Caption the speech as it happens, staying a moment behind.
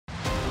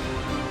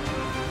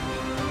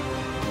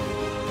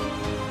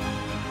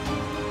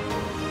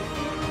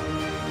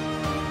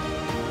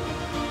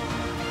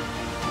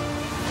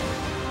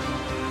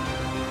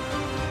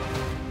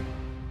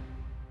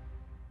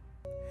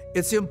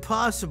It's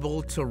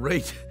impossible to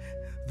rate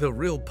the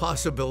real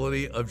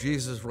possibility of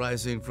Jesus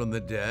rising from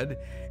the dead.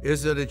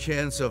 Is it a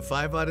chance of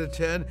 5 out of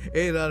 10,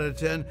 8 out of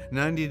 10,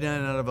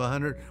 99 out of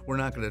 100? We're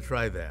not going to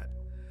try that.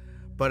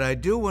 But I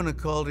do want to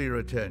call to your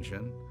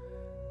attention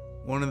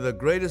one of the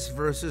greatest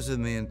verses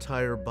in the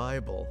entire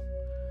Bible,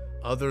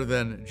 other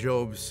than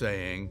Job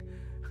saying,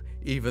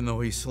 even though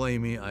he slay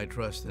me, I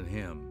trust in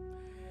him.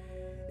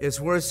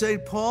 It's where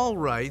St. Paul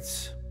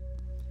writes,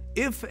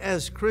 if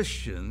as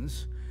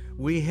Christians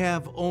we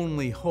have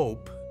only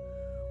hope,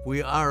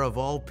 we are of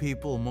all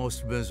people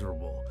most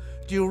miserable.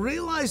 Do you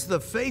realize the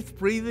faith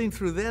breathing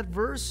through that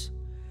verse?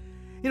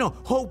 You know,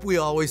 hope, we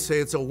always say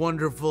it's a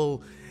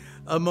wonderful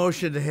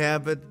emotion to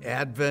have at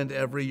Advent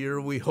every year.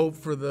 We hope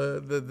for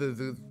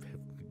the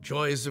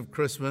joys of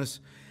Christmas,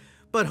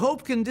 but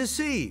hope can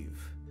deceive.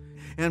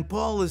 And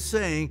Paul is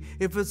saying,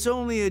 if it's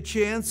only a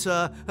chance,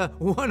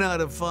 1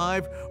 out of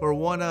 5 or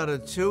 1 out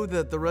of 2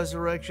 that the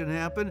resurrection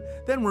happened,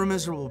 then we're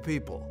miserable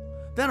people.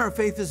 Then our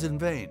faith is in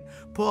vain.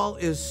 Paul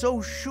is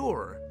so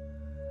sure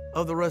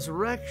of the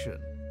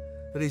resurrection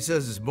that he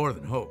says it's more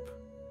than hope.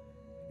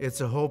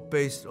 It's a hope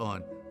based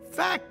on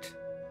fact.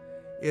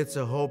 It's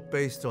a hope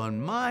based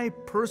on my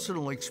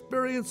personal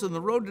experience on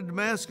the road to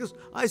Damascus.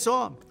 I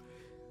saw him.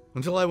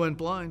 Until I went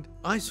blind,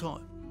 I saw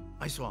him.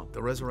 I saw him,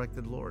 the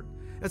resurrected Lord.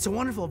 That's a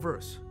wonderful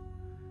verse.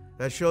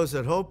 That shows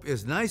that hope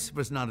is nice,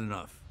 but it's not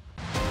enough.